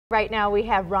Right now we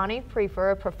have Ronny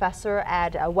Priefer, a professor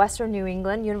at Western New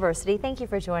England University. Thank you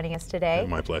for joining us today.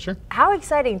 My pleasure. How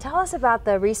exciting. Tell us about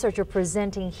the research you're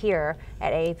presenting here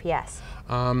at AAPS.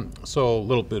 So a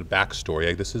little bit of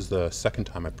backstory. This is the second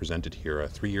time I presented here.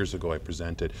 3 years ago I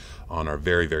presented on our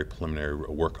very, very preliminary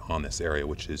work on this area,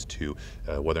 which is to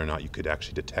whether or not you could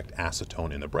actually detect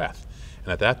acetone in the breath.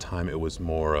 And at that time it was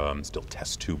more still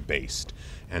test tube based.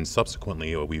 And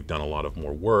subsequently we've done a lot of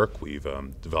more work. We've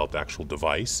developed actual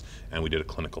device, and we did a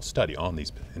clinical study on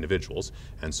these individuals.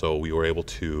 And so we were able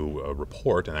to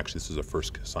report, and actually this is the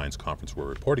first science conference where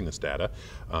we're reporting this data,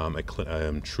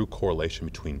 a true correlation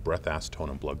between breath acetone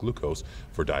and blood glucose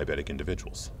for diabetic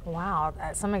individuals. Wow,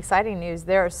 that's some exciting news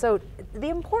there. So the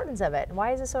importance of it,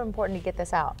 why is it so important to get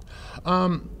this out?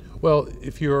 Well,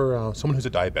 if you're someone who's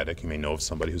a diabetic, you may know of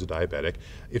somebody who's a diabetic.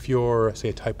 If you're, say,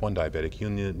 a type 1 diabetic, you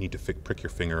need to prick your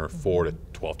finger 4 to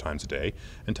 12 times a day.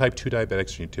 And type 2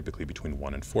 diabetics, you need typically between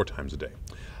 1 and 4 times a day.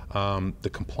 The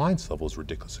compliance level is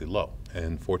ridiculously low.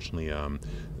 And fortunately,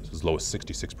 it's as low as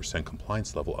 66%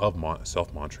 compliance level of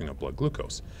self-monitoring of blood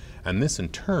glucose. And this in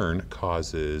turn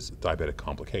causes diabetic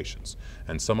complications.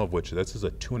 And some of which, this is a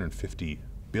 $250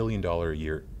 billion a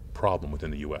year problem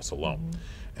within the US alone.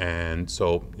 And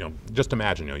so, just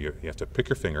imagine, you have to pick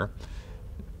your finger,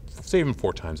 say even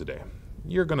 4 times a day.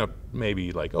 You're gonna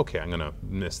maybe like, okay, I'm gonna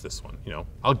miss this one,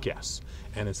 I'll guess.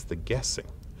 And it's the guessing.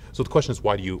 So the question is,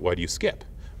 why do you skip?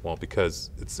 Well, because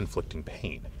it's inflicting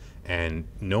pain. And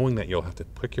knowing that you'll have to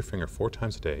prick your finger 4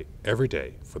 times a day, every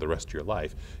day, for the rest of your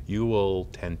life, you will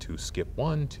tend to skip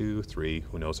 1, 2, 3,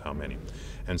 who knows how many.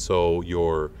 And so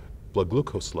your blood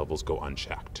glucose levels go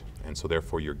unchecked. And so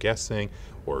therefore you're guessing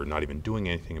or not even doing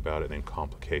anything about it, and then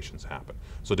complications happen.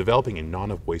 So developing a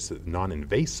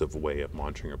non-invasive way of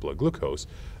monitoring your blood glucose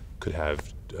could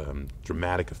have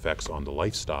dramatic effects on the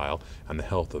lifestyle and the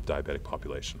health of diabetic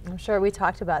population. I'm sure we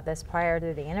talked about this prior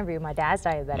to the interview. My dad's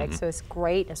diabetic, so it's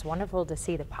great. It's wonderful to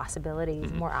see the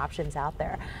possibilities, more options out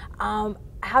there.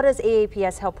 How does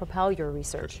AAPS help propel your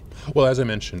research? Well, as I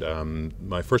mentioned,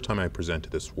 my first time I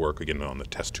presented this work, again on the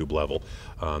test tube level,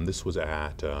 this was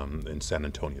at in San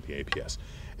Antonio, the AAPS.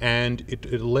 And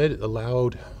it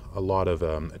allowed a lot of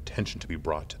attention to be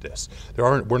brought to this.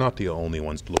 We're not the only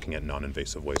ones looking at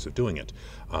non-invasive ways of doing it.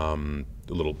 A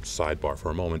little sidebar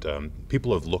for a moment,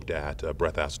 people have looked at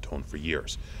breath acetone for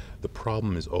years. The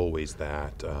problem is always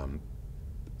that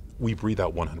we breathe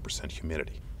out 100%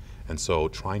 humidity. And so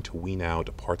trying to wean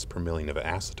out parts per million of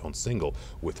acetone single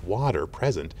with water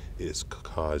present is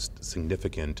caused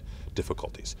significant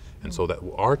difficulties. And so that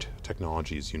our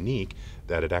technology is unique,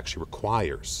 that it actually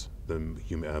requires the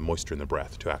moisture in the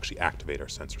breath to actually activate our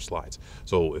sensor slides.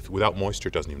 So without moisture,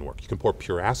 it doesn't even work. You can pour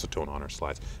pure acetone on our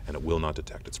slides and it will not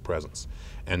detect its presence.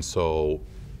 And so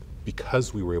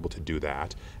because we were able to do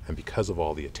that, and because of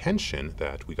all the attention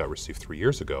that we got received 3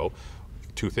 years ago,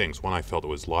 2 things. One, I felt it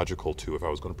was logical to, if I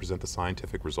was going to present the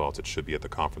scientific results, it should be at the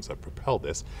conference that propelled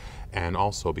this. And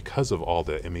also because of all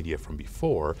the media from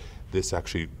before, this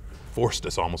actually forced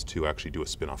us almost to actually do a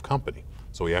spin-off company.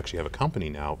 So we actually have a company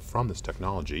now from this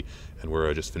technology, and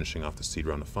we're just finishing off the seed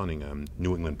round of funding,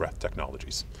 New England Breath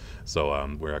Technologies. So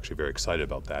we're actually very excited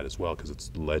about that as well, because it's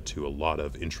led to a lot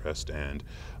of interest and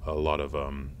a lot of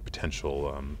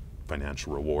potential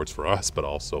financial rewards for us, but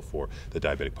also for the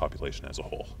diabetic population as a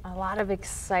whole. A lot of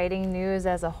exciting news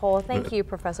as a whole. Thank you,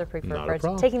 Professor Priefer,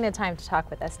 for taking the time to talk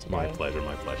with us today. My pleasure,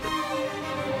 my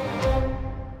pleasure.